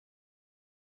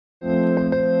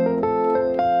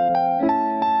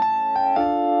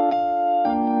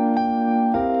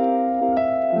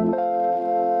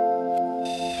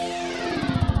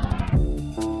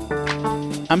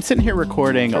I'm sitting here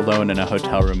recording alone in a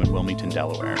hotel room in Wilmington,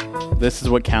 Delaware. This is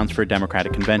what counts for a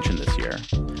Democratic convention this year.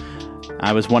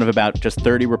 I was one of about just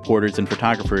 30 reporters and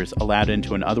photographers allowed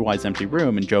into an otherwise empty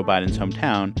room in Joe Biden's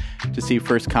hometown to see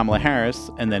first Kamala Harris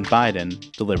and then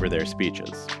Biden deliver their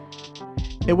speeches.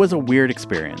 It was a weird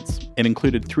experience. It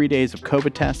included 3 days of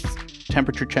COVID tests,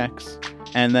 temperature checks,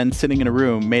 and then sitting in a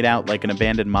room made out like an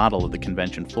abandoned model of the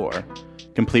convention floor,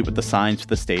 complete with the signs for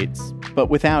the states, but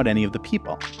without any of the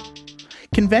people.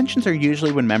 Conventions are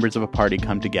usually when members of a party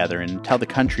come together and tell the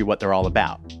country what they're all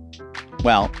about.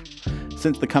 Well,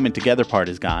 since the coming together part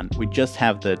is gone, we just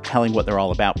have the telling what they're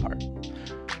all about part.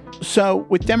 So,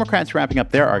 with Democrats wrapping up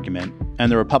their argument and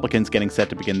the Republicans getting set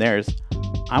to begin theirs,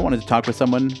 I wanted to talk with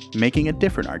someone making a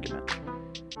different argument.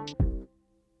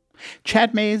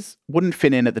 Chad Mayes wouldn't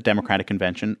fit in at the Democratic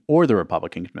convention or the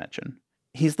Republican convention.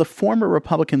 He's the former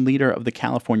Republican leader of the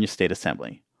California State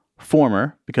Assembly.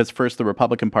 Former, because first the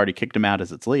Republican Party kicked him out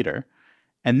as its leader,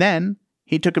 and then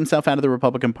he took himself out of the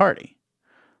Republican Party.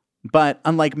 But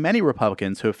unlike many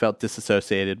Republicans who have felt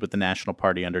disassociated with the National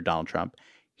Party under Donald Trump,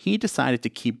 he decided to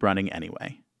keep running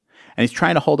anyway. And he's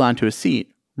trying to hold on to his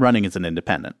seat, running as an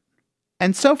independent.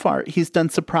 And so far, he's done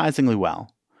surprisingly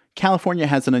well. California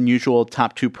has an unusual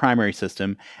top two primary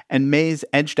system, and Mayes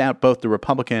edged out both the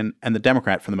Republican and the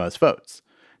Democrat for the most votes.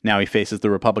 Now he faces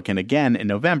the Republican again in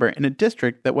November in a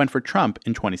district that went for Trump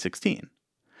in 2016.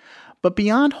 But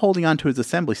beyond holding on to his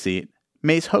assembly seat,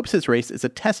 Mayes hopes his race is a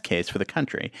test case for the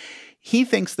country. He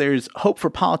thinks there's hope for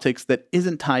politics that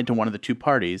isn't tied to one of the two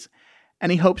parties,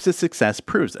 and he hopes his success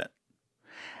proves it.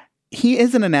 He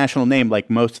isn't a national name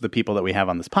like most of the people that we have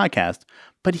on this podcast,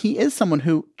 but he is someone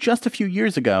who, just a few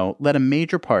years ago, led a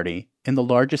major party in the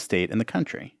largest state in the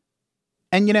country.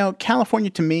 And you know, California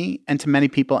to me and to many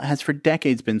people has for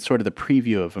decades been sort of the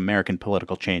preview of American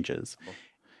political changes.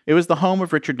 It was the home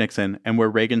of Richard Nixon and where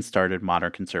Reagan started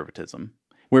modern conservatism.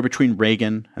 Where between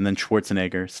Reagan and then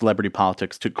Schwarzenegger, celebrity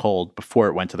politics took hold before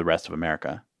it went to the rest of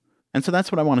America. And so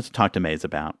that's what I wanted to talk to Mayes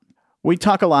about. We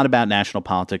talk a lot about national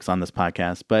politics on this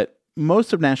podcast, but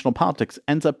most of national politics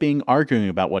ends up being arguing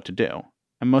about what to do.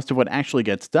 And most of what actually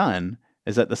gets done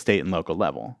is at the state and local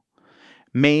level.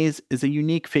 Mayes is a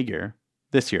unique figure,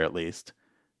 this year at least,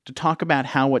 to talk about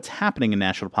how what's happening in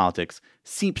national politics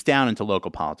seeps down into local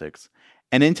politics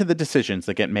and into the decisions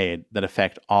that get made that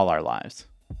affect all our lives.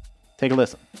 Take a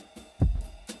listen.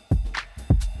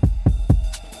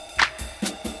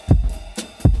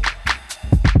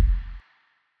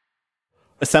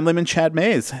 Assemblyman Chad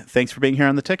Mayes, thanks for being here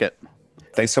on The Ticket.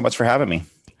 Thanks so much for having me.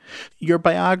 Your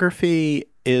biography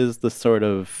is the sort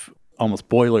of almost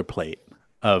boilerplate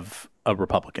of a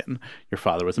Republican. Your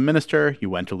father was a minister.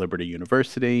 You went to Liberty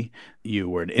University. You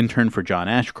were an intern for John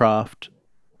Ashcroft.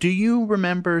 Do you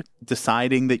remember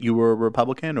deciding that you were a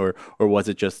Republican, or was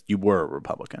it just you were a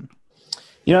Republican?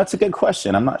 You know, that's a good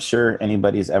question. I'm not sure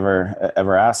anybody's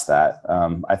ever asked that.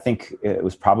 I think it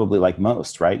was probably like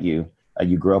most, right? You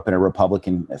grew up in a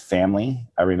Republican family.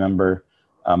 I remember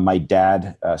my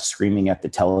dad screaming at the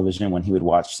television when he would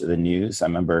watch the news. I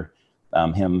remember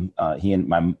he and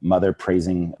my mother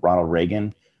praising Ronald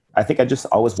Reagan. I think I just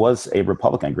always was a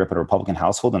Republican. I grew up in a Republican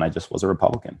household, and I just was a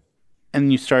Republican.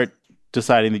 And you start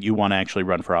deciding that you want to actually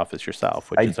run for office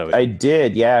yourself, which is always... I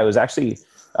did, yeah. It was actually,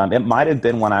 it might have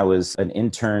been when I was an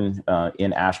intern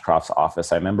in Ashcroft's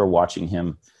office. I remember watching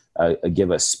him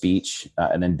give a speech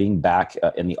and then being back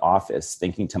in the office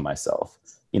thinking to myself,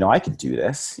 you know, I could do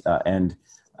this. And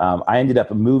I ended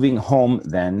up moving home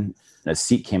then. A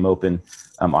seat came open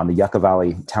on the Yucca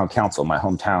Valley Town Council, my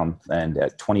hometown. And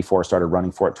at 24, started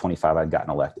running for it. 25, I'd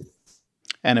gotten elected.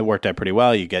 And it worked out pretty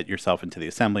well. You get yourself into the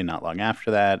assembly not long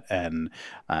after that. And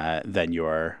then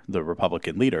you're the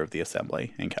Republican leader of the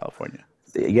assembly in California.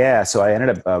 Yeah, so I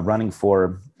ended up running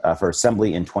for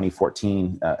assembly in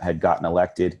 2014, had gotten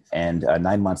elected. And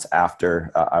 9 months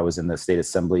after I was in the state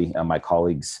assembly, my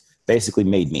colleagues basically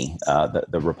made me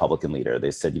the Republican leader. They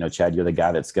said, you know, Chad, you're the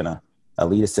guy that's going to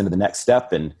lead us into the next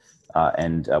step, and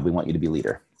we want you to be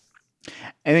leader.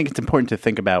 I think it's important to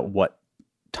think about what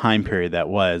time period that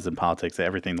was in politics.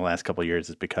 Everything the last couple of years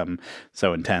has become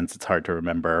so intense. It's hard to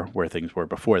remember where things were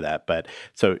before that. But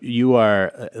so you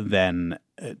are then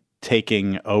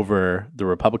taking over the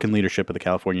Republican leadership of the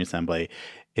California Assembly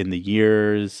in the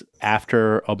years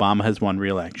after Obama has won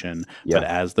re-election, but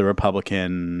as the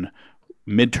Republican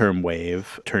midterm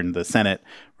wave turned the Senate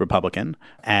Republican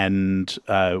and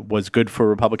was good for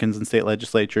Republicans in state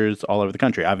legislatures all over the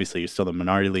country. Obviously, you're still the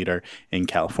minority leader in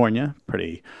California,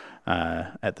 pretty,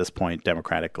 at this point,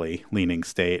 democratically leaning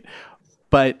state.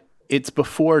 But it's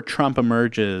before Trump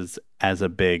emerges as a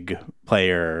big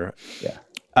player.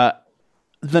 Yeah.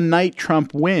 The night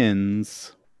Trump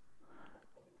wins,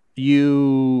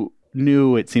 you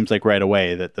knew, it seems like right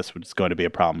away, that this was going to be a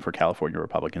problem for California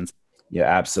Republicans. Yeah,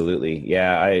 absolutely.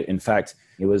 Yeah, in fact,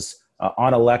 it was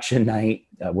on election night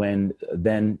when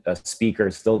then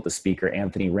still the speaker,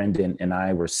 Anthony Rendon, and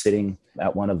I were sitting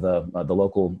at one of the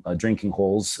local drinking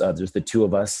holes. There's the two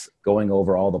of us going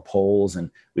over all the polls, and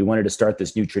we wanted to start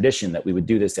this new tradition that we would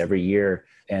do this every year.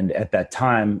 And at that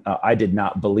time, I did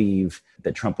not believe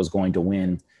that Trump was going to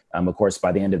win. Of course,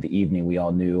 by the end of the evening, we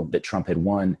all knew that Trump had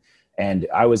won. And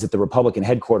I was at the Republican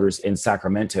headquarters in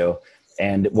Sacramento.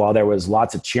 And while there was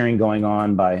lots of cheering going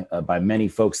on by many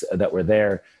folks that were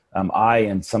there, I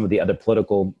and some of the other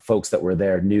political folks that were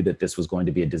there knew that this was going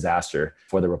to be a disaster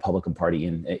for the Republican Party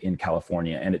in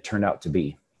California, and it turned out to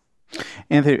be.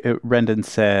 Anthony Rendon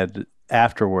said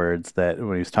afterwards that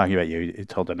when he was talking about you, he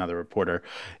told another reporter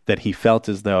that he felt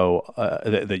as though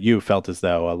that you felt as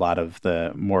though a lot of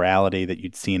the morality that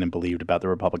you'd seen and believed about the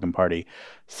Republican Party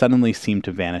suddenly seemed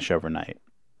to vanish overnight.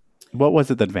 What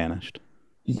was it that vanished?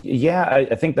 Yeah,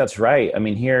 I think that's right. I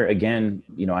mean, here again,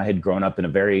 I had grown up in a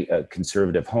very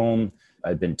conservative home.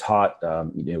 I'd been taught,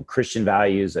 Christian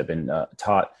values. I've been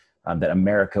taught that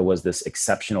America was this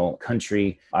exceptional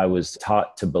country. I was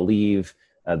taught to believe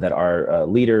that our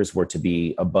leaders were to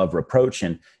be above reproach.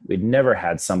 And we'd never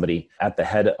had somebody at the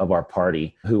head of our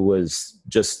party who was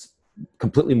just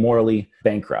completely morally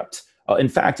bankrupt. In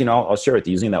fact, I'll share with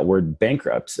you, using that word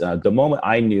bankrupt, the moment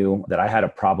I knew that I had a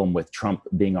problem with Trump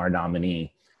being our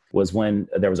nominee was when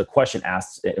there was a question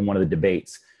asked in one of the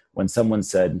debates when someone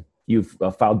said, "You've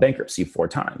filed bankruptcy 4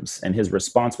 times." And his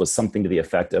response was something to the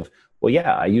effect of, "Well,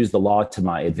 yeah, I use the law to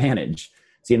my advantage."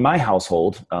 See, in my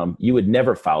household, you would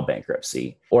never file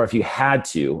bankruptcy. Or if you had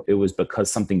to, it was because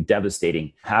something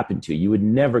devastating happened to you. You would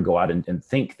never go out and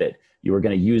think that you were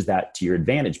going to use that to your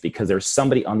advantage because there's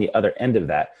somebody on the other end of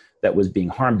that was being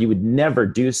harmed. You would never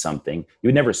do something. You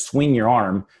would never swing your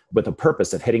arm with a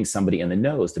purpose of hitting somebody in the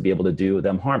nose to be able to do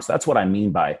them harm. So that's what I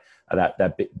mean by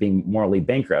that being morally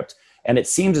bankrupt. And it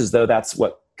seems as though that's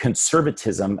what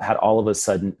conservatism had all of a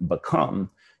sudden become.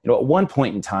 At one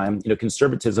point in time,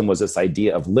 conservatism was this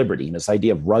idea of liberty and this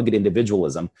idea of rugged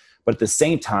individualism. But at the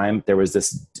same time, there was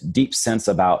this deep sense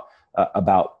about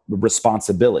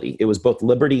responsibility. It was both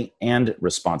liberty and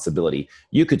responsibility.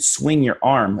 You could swing your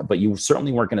arm, but you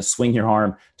certainly weren't going to swing your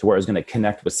arm to where it was going to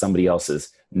connect with somebody else's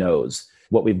nose.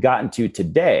 What we've gotten to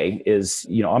today is,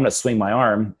 I'm going to swing my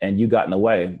arm and you got in the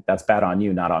way. That's bad on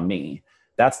you, not on me.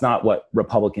 That's not what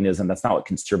republicanism, that's not what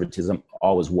conservatism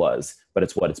always was, but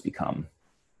it's what it's become.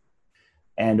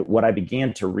 And what I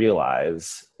began to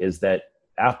realize is that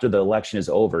after the election is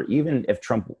over, even if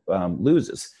Trump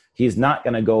loses, he's not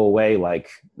going to go away like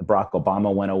Barack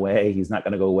Obama went away. He's not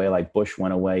going to go away like Bush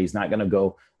went away. He's not going to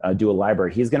go do a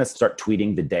library. He's going to start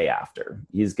tweeting the day after.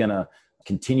 He's going to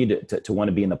continue to want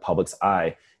to be in the public's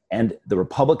eye. And the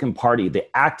Republican Party, the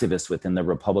activists within the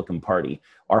Republican Party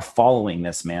are following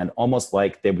this man almost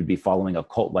like they would be following a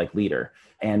cult-like leader.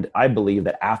 And I believe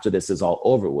that after this is all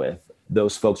over with,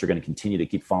 those folks are going to continue to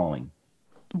keep following.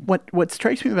 What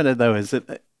strikes me about it, though, is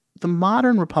that the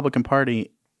modern Republican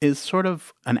Party is sort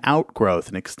of an outgrowth,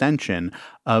 an extension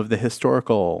of the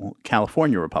historical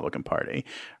California Republican Party.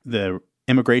 The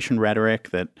immigration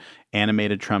rhetoric that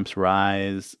animated Trump's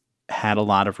rise had a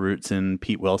lot of roots in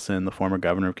Pete Wilson, the former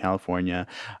governor of California.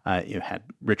 You had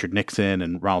Richard Nixon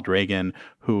and Ronald Reagan,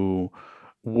 who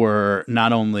were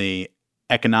not only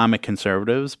economic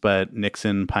conservatives, but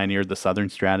Nixon pioneered the Southern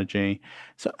strategy.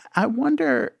 So I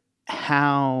wonder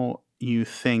how you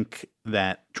think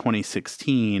that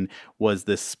 2016 was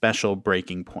this special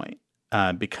breaking point,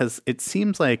 because it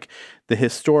seems like the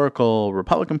historical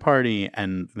Republican Party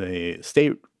and the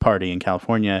state party in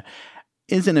California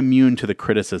isn't immune to the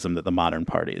criticism that the modern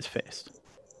party has faced.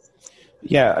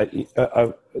 Yeah,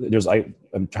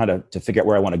 I'm trying to figure out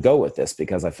where I want to go with this,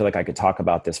 because I feel like I could talk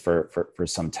about this for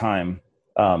some time.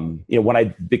 When I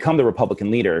become the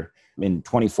Republican leader in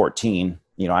 2014,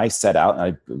 I set out, and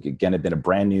I, again, had been a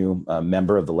brand new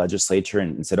member of the legislature,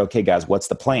 and said, okay, guys, what's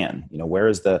the plan? Where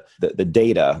is the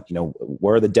data?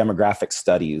 Where are the demographic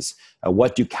studies?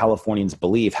 What do Californians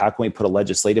believe? How can we put a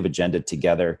legislative agenda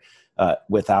together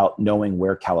without knowing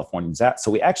where Californians at?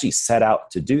 So we actually set out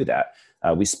to do that.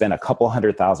 We spent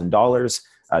 $200,000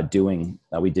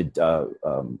 we did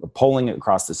polling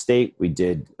across the state. We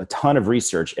did a ton of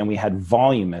research, and we had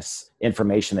voluminous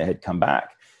information that had come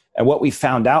back. And what we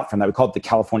found out from that, we called it the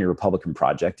California Republican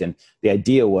Project. And the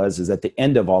idea is at the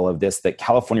end of all of this, that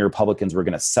California Republicans were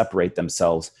going to separate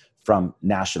themselves from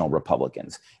national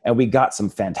Republicans. And we got some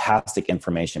fantastic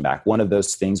information back. One of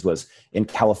those things was in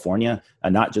California,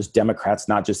 not just Democrats,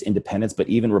 not just independents, but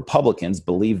even Republicans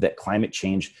believed that climate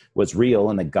change was real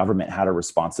and the government had a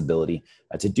responsibility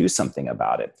to do something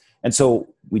about it. And so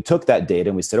we took that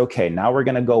data and we said, okay, now we're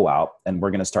going to go out and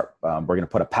we're going to start, we're going to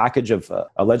put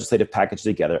a legislative package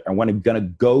together, and we're going to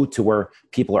go to where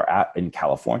people are at in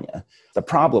California. The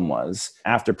problem was,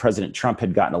 after President Trump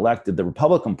had gotten elected, the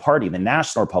Republican Party, the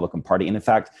National Republican Party, and in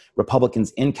fact,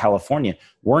 Republicans in California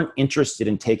weren't interested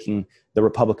in taking the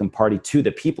Republican Party to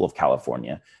the people of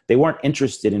California. They weren't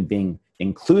interested in being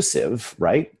inclusive,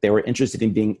 right? They were interested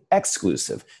in being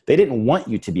exclusive. They didn't want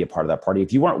you to be a part of that party.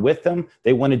 If you weren't with them,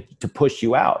 they wanted to push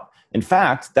you out. In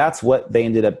fact, that's what they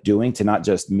ended up doing to not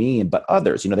just me, but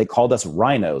others. They called us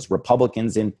rhinos,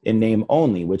 Republicans in name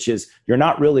only, which is, you're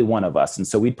not really one of us. And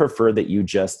so we'd prefer that you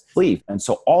just leave. And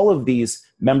so all of these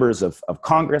members of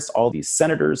Congress, all these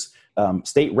senators,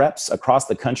 state reps across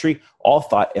the country, all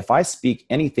thought, if I speak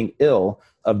anything ill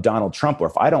of Donald Trump, or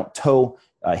if I don't toe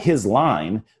his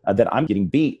line, that I'm getting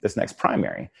beat this next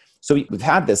primary. So we've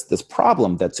had this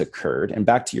problem that's occurred. And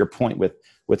back to your point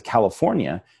with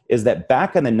California, is that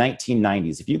back in the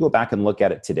 1990s, if you go back and look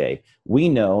at it today, we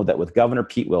know that with Governor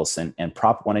Pete Wilson and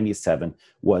Prop 187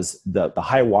 was the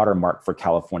high water mark for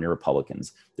California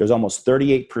Republicans. There's almost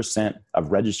 38%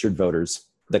 of registered voters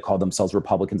that called themselves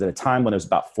Republicans at a time when there's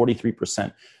about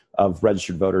 43% of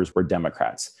registered voters were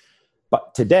Democrats.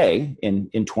 But today, in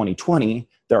 2020,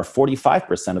 there are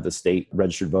 45% of the state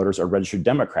registered voters are registered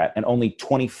Democrat, and only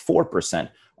 24%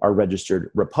 are registered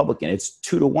Republican. It's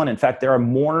 2-1. In fact, there are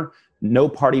more no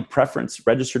party preference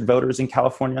registered voters in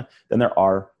California than there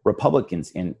are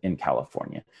Republicans in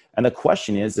California. And the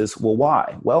question is, well,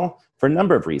 why? Well, for a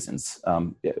number of reasons.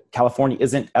 California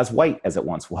isn't as white as it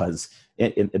once was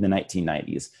in the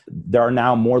 1990s. There are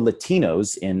now more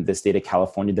Latinos in the state of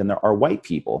California than there are white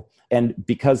people. And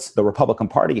because the Republican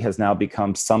Party has now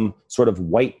become some sort of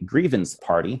white grievance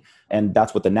party, and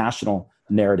that's what the national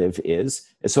narrative is.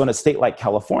 So in a state like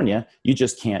California, you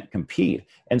just can't compete.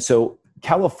 And so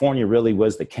California really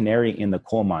was the canary in the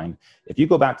coal mine. If you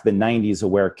go back to the 90s of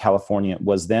where California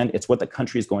was then, it's what the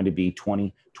country is going to be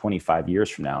 20, 25 years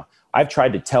from now. I've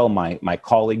tried to tell my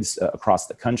colleagues across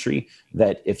the country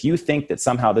that if you think that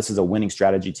somehow this is a winning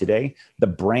strategy today, the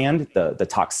brand, the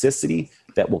toxicity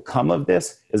that will come of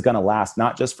this is going to last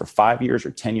not just for 5 years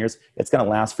or 10 years, it's going to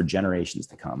last for generations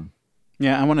to come.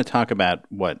 Yeah, I want to talk about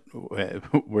what we're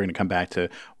going to come back to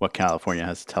what California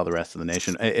has to tell the rest of the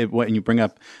nation. When you bring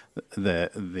up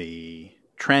the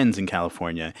trends in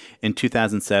California, in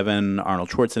 2007, Arnold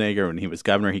Schwarzenegger, when he was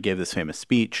governor, he gave this famous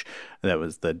speech that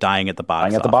was the dying at the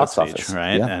box office speech,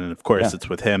 right? Yeah. And of course, it's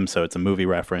with him, so it's a movie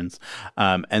reference.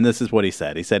 And this is what he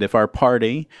said. He said, if our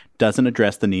party doesn't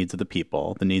address the needs of the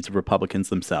people, the needs of Republicans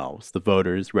themselves, the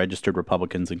voters, registered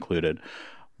Republicans included,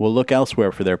 we'll look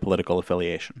elsewhere for their political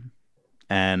affiliation.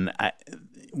 And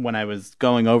when I was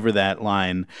going over that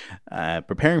line,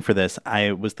 preparing for this,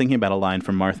 I was thinking about a line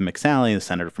from Martha McSally, the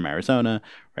senator from Arizona,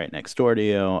 right next door to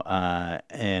you,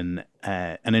 in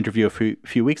an interview a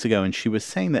few weeks ago. And she was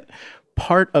saying that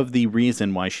part of the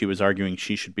reason why she was arguing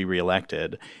she should be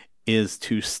reelected is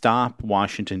to stop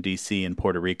Washington, D.C. and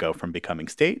Puerto Rico from becoming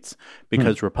states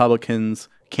because Republicans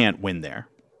can't win there,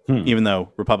 even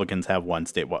though Republicans have one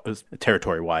state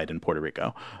territory-wide in Puerto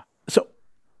Rico. So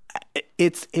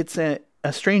it's a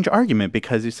strange argument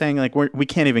because you're saying like we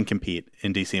can't even compete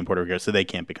in DC and Puerto Rico, so they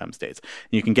can't become states.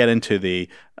 You can get into the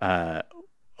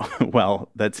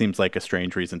well, that seems like a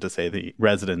strange reason to say the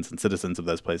residents and citizens of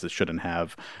those places shouldn't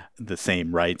have the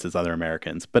same rights as other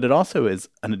Americans. But it also is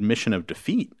an admission of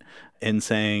defeat in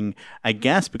saying, I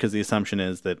guess, because the assumption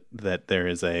is that there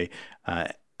is a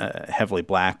heavily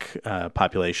black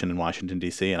population in Washington,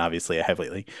 D.C., and obviously a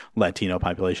heavily Latino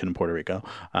population in Puerto Rico,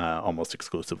 almost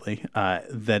exclusively,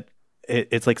 that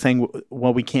it's like saying,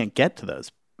 well, we can't get to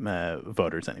those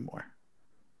voters anymore.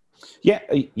 Yeah.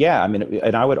 I mean,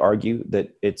 and I would argue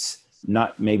that it's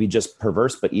not maybe just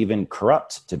perverse, but even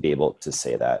corrupt to be able to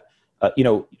say that.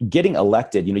 Getting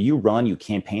elected, you run, you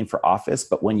campaign for office,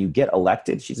 but when you get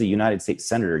elected, she's a United States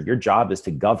senator. Your job is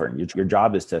to govern. Your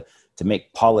job is to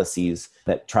make policies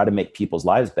that try to make people's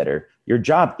lives better. Your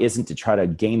job isn't to try to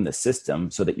game the system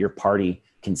so that your party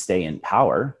can stay in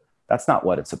power. That's not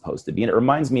what it's supposed to be. And it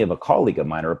reminds me of a colleague of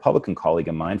mine, a Republican colleague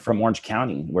of mine from Orange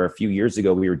County, where a few years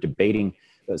ago we were debating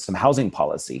some housing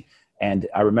policy. And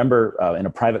I remember in a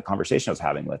private conversation I was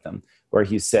having with him where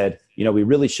he said, we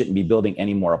really shouldn't be building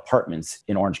any more apartments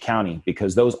in Orange County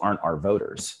because those aren't our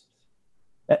voters.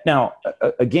 Now,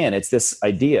 again, it's this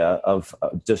idea of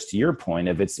just to your point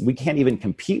of we can't even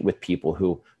compete with people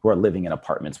who are living in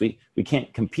apartments. We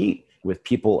can't compete with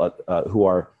people who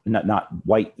are not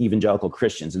white evangelical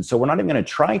Christians. And so we're not even going to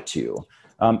try to.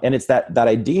 And it's that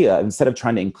idea, instead of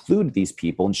trying to include these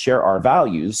people and share our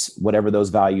values, whatever those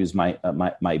values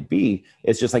might be,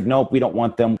 it's just like, nope, we don't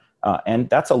want them. And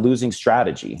that's a losing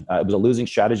strategy. It was a losing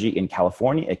strategy in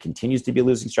California. It continues to be a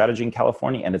losing strategy in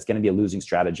California, and it's going to be a losing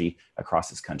strategy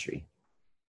across this country.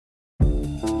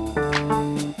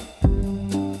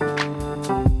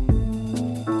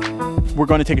 We're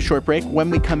going to take a short break.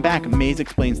 When we come back, Mays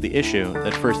explains the issue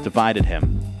that first divided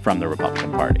him from the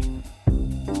Republican Party.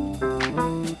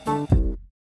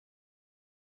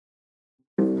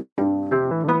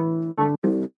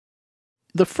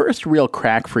 The first real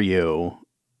crack for you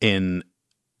in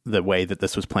the way that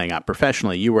this was playing out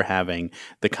professionally, you were having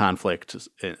the conflict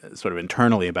sort of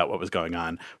internally about what was going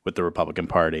on with the Republican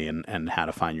Party and how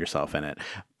to find yourself in it.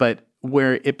 But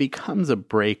where it becomes a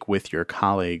break with your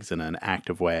colleagues in an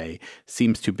active way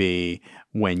seems to be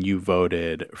when you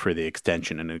voted for the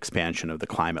extension and expansion of the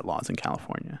climate laws in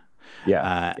California.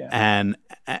 And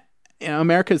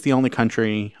America is the only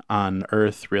country on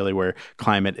earth really where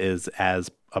climate is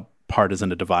as a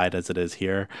partisan a divide as it is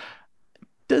here.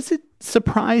 Does it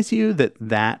surprise you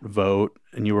that vote,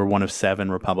 and you were one of 7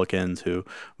 Republicans who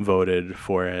voted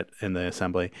for it in the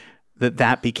assembly,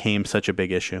 that became such a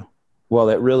big issue? Well,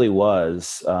 it really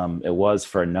was. It was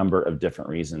for a number of different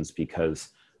reasons, because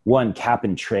one, cap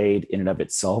and trade in and of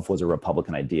itself was a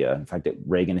Republican idea. In fact,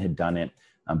 Reagan had done it.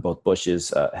 Both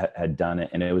Bushes had done it.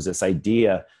 And it was this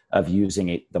idea of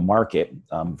using the market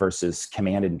versus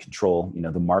command and control,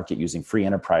 the market using free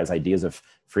enterprise, ideas of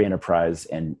free enterprise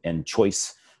and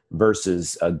choice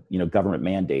versus government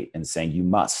mandate and saying you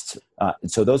must.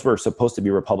 And so those were supposed to be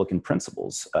Republican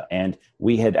principles. And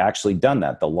we had actually done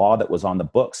that. The law that was on the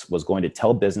books was going to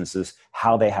tell businesses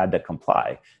how they had to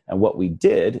comply. And what we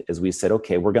did is we said,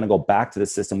 okay, we're going to go back to the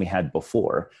system we had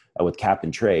before with cap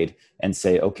and trade and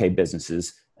say, okay,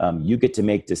 businesses, you get to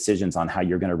make decisions on how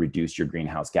you're going to reduce your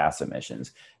greenhouse gas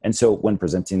emissions. And so when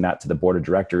presenting that to the board of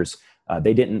directors,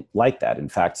 they didn't like that. In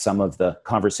fact, some of the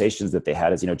conversations that they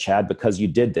had is, Chad, because you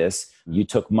did this, you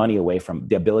took money away from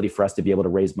the ability for us to be able to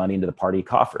raise money into the party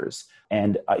coffers.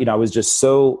 And, I was just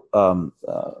so, I'm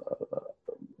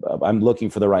looking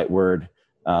for the right word.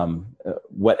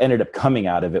 What ended up coming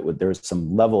out of it, there was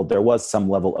some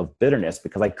level of bitterness,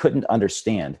 because I couldn't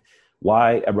understand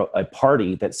why a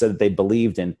party that said that they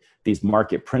believed in these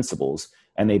market principles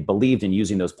and they believed in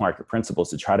using those market principles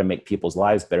to try to make people's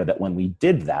lives better, that when we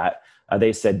did that,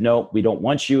 they said, no, we don't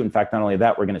want you. In fact, not only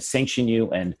that, we're going to sanction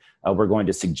you, and we're going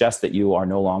to suggest that you are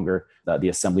no longer the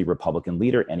Assembly Republican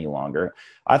leader any longer.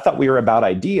 I thought we were about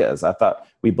ideas. I thought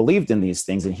we believed in these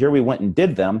things, and here we went and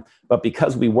did them. But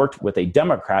because we worked with a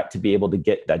Democrat to be able to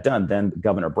get that done, then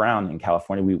Governor Brown in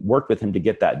California, we worked with him to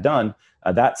get that done.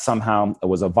 That somehow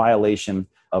was a violation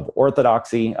of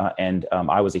orthodoxy, and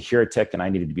I was a heretic, and I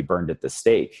needed to be burned at the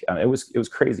stake. It was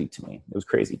crazy to me. It was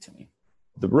crazy to me.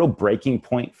 The real breaking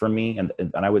point for me, and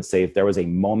I would say if there was a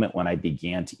moment when I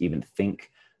began to even think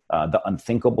the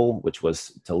unthinkable, which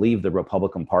was to leave the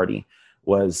Republican Party,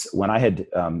 was when I had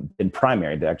been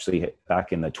primaried, actually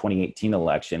back in the 2018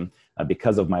 election,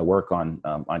 because of my work on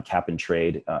cap and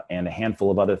trade and a handful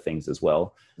of other things as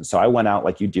well. And so I went out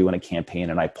like you do in a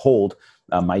campaign, and I polled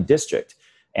my district.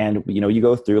 And, you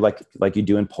go through like you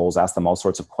do in polls, ask them all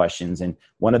sorts of questions. And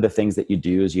one of the things that you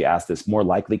do is you ask this more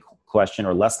likely question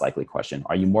or less likely question.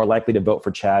 Are you more likely to vote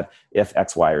for Chad if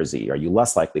X, Y, or Z? Are you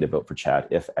less likely to vote for Chad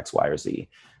if X, Y, or Z?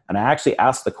 And I actually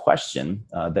asked the question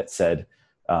that said,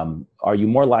 are you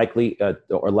more likely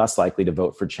or less likely to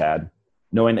vote for Chad,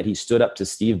 knowing that he stood up to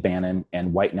Steve Bannon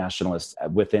and white nationalists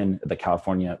within the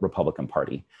California Republican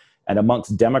Party? And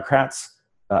amongst Democrats,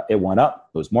 it went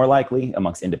up. It was more likely.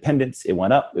 Amongst independents, it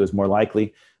went up. It was more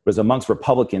likely. Whereas amongst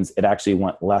Republicans, it actually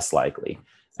went less likely.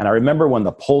 And I remember when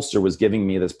the pollster was giving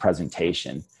me this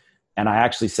presentation, and I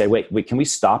actually say, wait, can we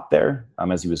stop there?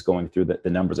 As he was going through the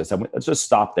numbers, I said, let's just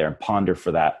stop there and ponder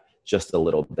for that just a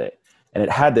little bit. And it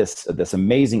had this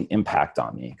amazing impact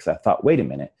on me, because I thought, wait a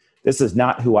minute, this is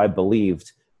not who I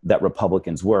believed that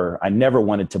Republicans were. I never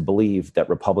wanted to believe that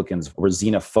Republicans were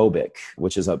xenophobic,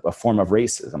 which is a form of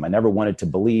racism. I never wanted to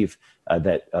believe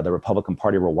that the Republican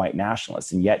Party were white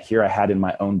nationalists. And yet here I had in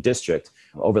my own district,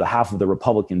 over the half of the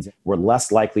Republicans were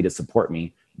less likely to support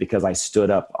me because I stood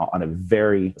up on a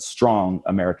very strong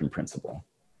American principle.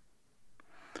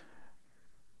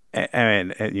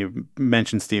 I mean, you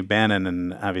mentioned Steve Bannon,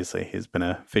 and obviously he's been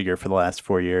a figure for the last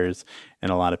 4 years in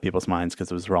a lot of people's minds because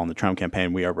it was all in the Trump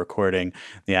campaign. We are recording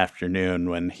the afternoon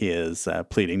when he is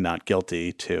pleading not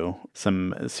guilty to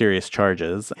some serious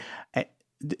charges.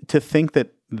 To think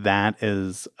that that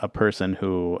is a person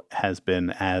who has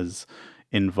been as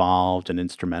involved and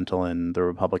instrumental in the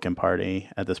Republican Party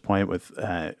at this point with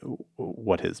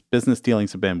what his business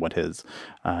dealings have been, what his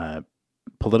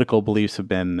political beliefs have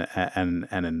been, and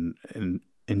in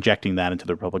injecting that into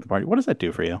the Republican Party. What does that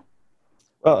do for you?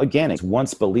 Well, again, it's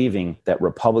once believing that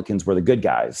Republicans were the good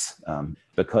guys,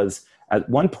 because at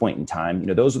one point in time,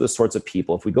 those are the sorts of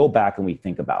people. If we go back and we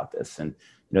think about this, and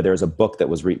there's a book that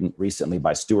was written recently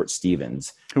by Stuart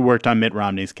Stevens, who worked on Mitt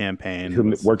Romney's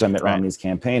campaign. Romney's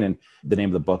campaign, and the name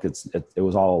of the book it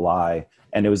was All a Lie,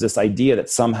 and it was this idea that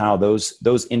somehow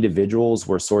those individuals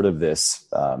were sort of this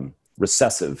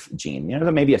recessive gene.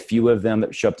 There may be a few of them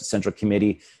that show up to Central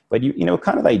Committee, but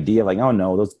kind of the idea of like, oh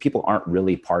no, those people aren't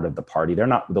really part of the party. They're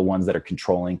not the ones that are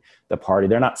controlling the party.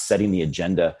 They're not setting the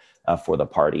agenda for the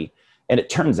party. And it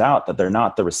turns out that they're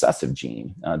not the recessive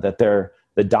gene, that they're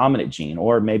the dominant gene,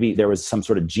 or maybe there was some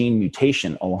sort of gene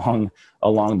mutation along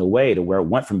the way to where it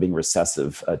went from being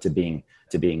recessive to being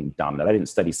dominant. I didn't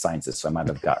study sciences, so I might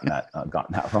have gotten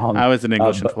that wrong. I was an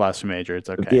English and philosophy major. It's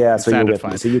okay. Yeah, so you're with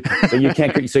me.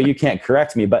 So you can't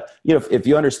correct me. But if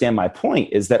you understand my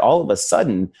point, is that all of a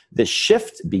sudden this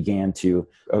shift began to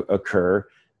occur.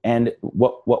 And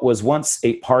what was once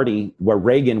a party where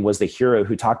Reagan was the hero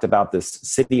who talked about this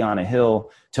city on a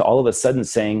hill, to all of a sudden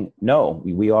saying, no,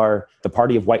 we are the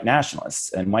party of white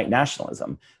nationalists and white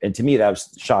nationalism. And to me, that was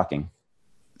shocking.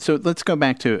 So let's go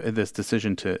back to this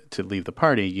decision to leave the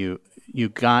party. You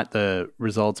got the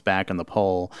results back on the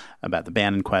poll about the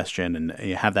Bannon question, and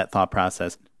you have that thought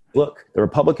process. Look, the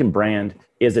Republican brand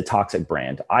is a toxic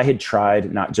brand. I had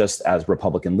tried, not just as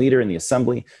Republican leader in the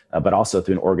assembly, but also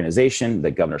through an organization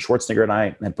that Governor Schwarzenegger and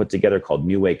I had put together called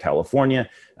New Way California.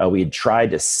 We had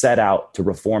tried to set out to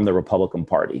reform the Republican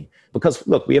Party. Because,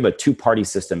 look, we have a two-party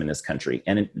system in this country,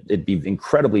 and it'd be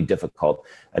incredibly difficult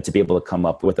to be able to come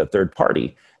up with a third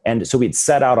party. And so we'd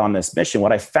set out on this mission.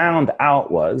 What I found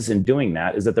out was, in doing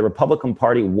that, is that the Republican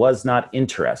Party was not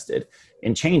interested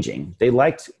in changing. They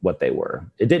liked what they were.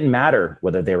 It didn't matter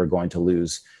whether they were going to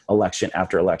lose election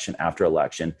after election after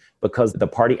election, because the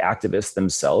party activists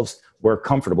themselves were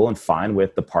comfortable and fine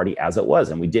with the party as it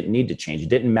was, and we didn't need to change. It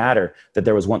didn't matter that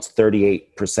there was once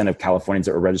 38% of Californians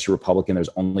that were registered Republican. There's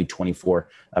only 24%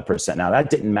 now. That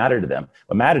didn't matter to them.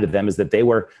 What mattered to them is that they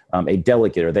were a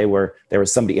delegate, or there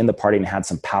was somebody in the party and had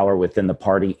some power within the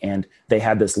party, and they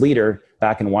had this leader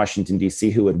back in Washington,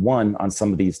 D.C., who had won on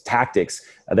some of these tactics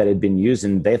that had been used,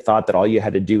 and they thought that all you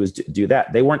had to do was do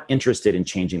that. They weren't interested in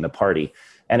changing the party.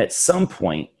 And at some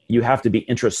point, you have to be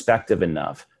introspective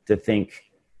enough to think,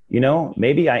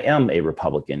 maybe I am a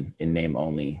Republican in name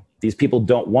only. These people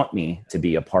don't want me to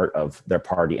be a part of their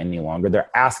party any longer.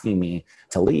 They're asking me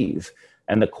to leave.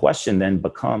 And the question then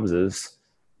becomes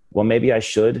well, maybe I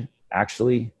should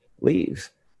actually leave.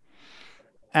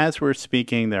 As we're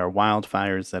speaking, there are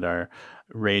wildfires that are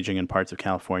raging in parts of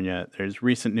California. There's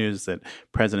recent news that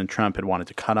President Trump had wanted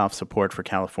to cut off support for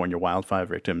California wildfire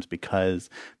victims because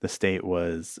the state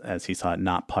was, as he saw it,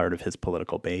 not part of his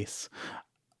political base.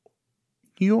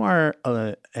 You are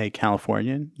a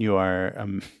Californian. You are a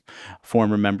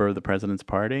former member of the president's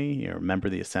party. You're a member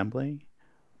of the assembly.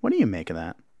 What do you make of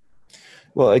that?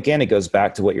 Well, again, it goes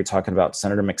back to what you're talking about.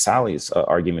 Senator McSally's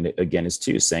argument, again, is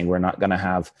too, saying we're not going to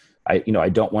have, I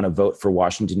don't want to vote for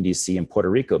Washington, D.C. and Puerto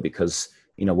Rico because,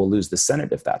 we'll lose the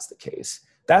Senate if that's the case.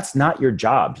 That's not your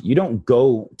job. You don't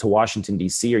go to Washington,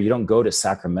 D.C. or you don't go to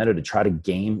Sacramento to try to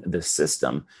game the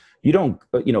system. I don't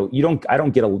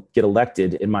get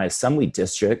elected in my assembly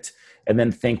district and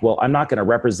then think, well, I'm not going to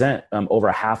represent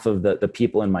over half of the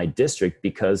people in my district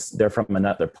because they're from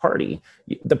another party.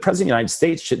 The president of the United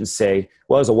States shouldn't say,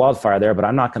 well, there's a wildfire there, but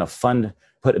I'm not going to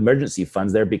put emergency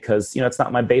funds there because, it's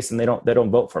not my base and they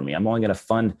don't vote for me. I'm only going to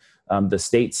fund the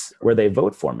states where they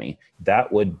vote for me.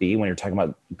 That would be, when you're talking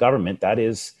about government, that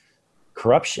is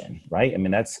corruption, right? I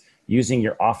mean, that's using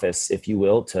your office, if you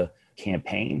will, to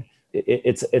campaign.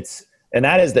 And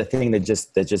that is the thing that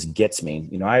just gets me.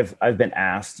 I've been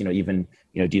asked, even,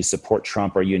 do you support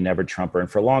Trump or are you a never Trumper? And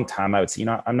for a long time, I would say,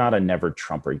 I'm not a never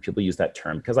Trumper. People use that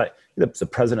term because the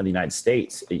president of the United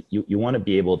States. You want to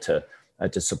be able to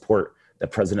support the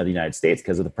president of the United States,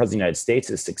 because if the president of the United States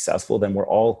is successful, then we're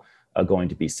all going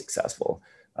to be successful.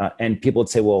 And people would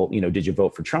say, well, did you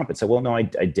vote for Trump? I'd say, well, no, I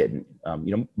didn't.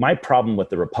 My problem with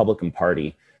the Republican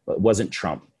Party wasn't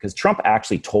Trump, because Trump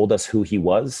actually told us who he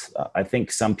was. I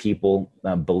think some people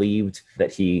believed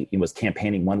that he was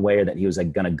campaigning one way or that he was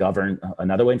going to govern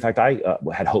another way. In fact, I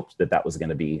had hoped that that was going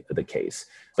to be the case.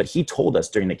 But he told us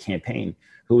during the campaign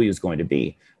who he was going to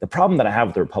be. The problem that I have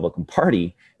with the Republican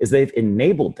Party is they've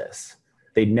enabled this.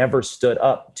 They never stood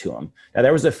up to him. Now,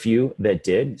 there was a few that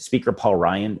did. Speaker Paul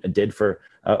Ryan did for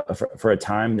a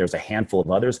time. There's a handful of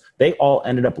others. They all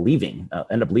ended up leaving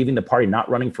the party, not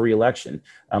running for re-election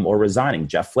or resigning.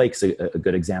 Jeff Flake's a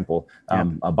good example.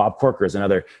 Bob Corker is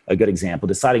a good example,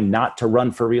 deciding not to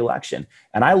run for re-election.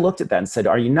 And I looked at that and said,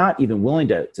 are you not even willing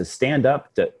to stand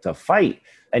up, to fight?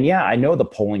 And yeah, I know the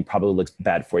polling probably looks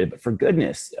bad for you, but for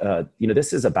goodness,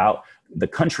 this is about the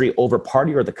country over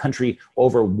party or the country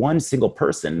over one single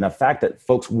person. And the fact that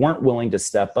folks weren't willing to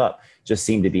step up just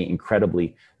seemed to be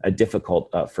incredibly difficult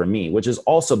for me, which is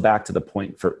also back to the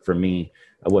point for me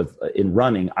in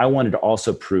running. I wanted to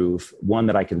also prove, one,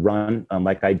 that I could run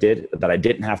like I did, that I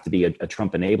didn't have to be a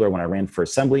Trump enabler when I ran for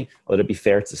assembly. Well, to be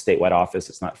fair, it's a statewide office.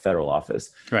 It's not federal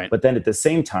office. Right. But then at the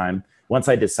same time, once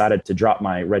I decided to drop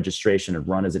my registration and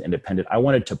run as an independent, I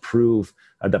wanted to prove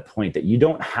the point that you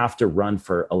don't have to run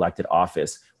for elected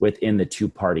office within the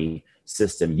two-party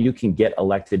system. You can get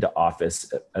elected to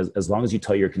office as long as you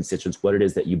tell your constituents what it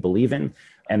is that you believe in.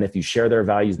 And if you share their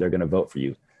values, they're going to vote for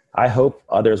you. I hope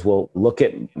others will look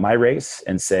at my race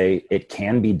and say, it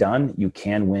can be done. You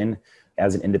can win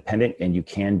as an independent and you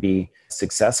can be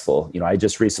successful. I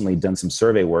just recently done some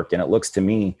survey work, and it looks to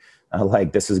me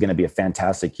like this is going to be a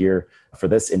fantastic year for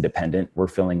this independent. We're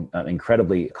feeling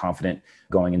incredibly confident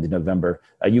going into November.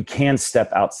 You can step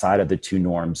outside of the two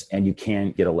norms and you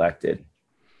can get elected.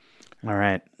 All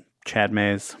right. Chad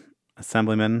Mayes,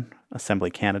 assemblyman,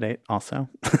 assembly candidate also,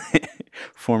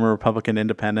 former Republican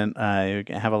independent. You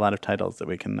have a lot of titles that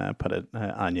we can put it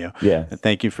on you. Yeah.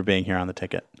 Thank you for being here on The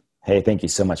Ticket. Hey, thank you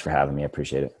so much for having me. I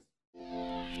appreciate it.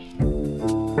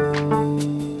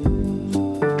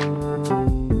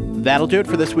 That'll do it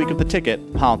for this week of The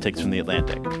Ticket, Politics from The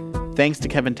Atlantic. Thanks to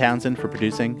Kevin Townsend for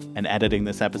producing and editing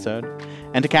this episode,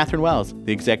 and to Catherine Wells,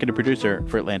 the executive producer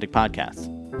for Atlantic Podcasts.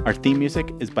 Our theme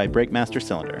music is by Breakmaster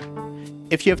Cylinder.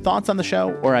 If you have thoughts on the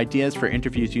show or ideas for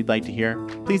interviews you'd like to hear,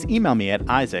 please email me at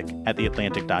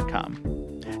isaac@theatlantic.com.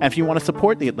 And if you want to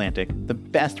support The Atlantic, the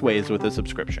best way is with a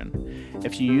subscription.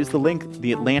 If you use the link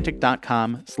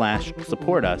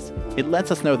theatlantic.com/support us, it lets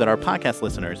us know that our podcast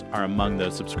listeners are among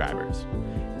those subscribers.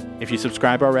 If you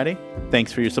subscribe already,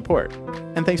 thanks for your support.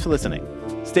 And thanks for listening.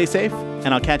 Stay safe,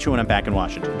 and I'll catch you when I'm back in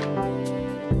Washington.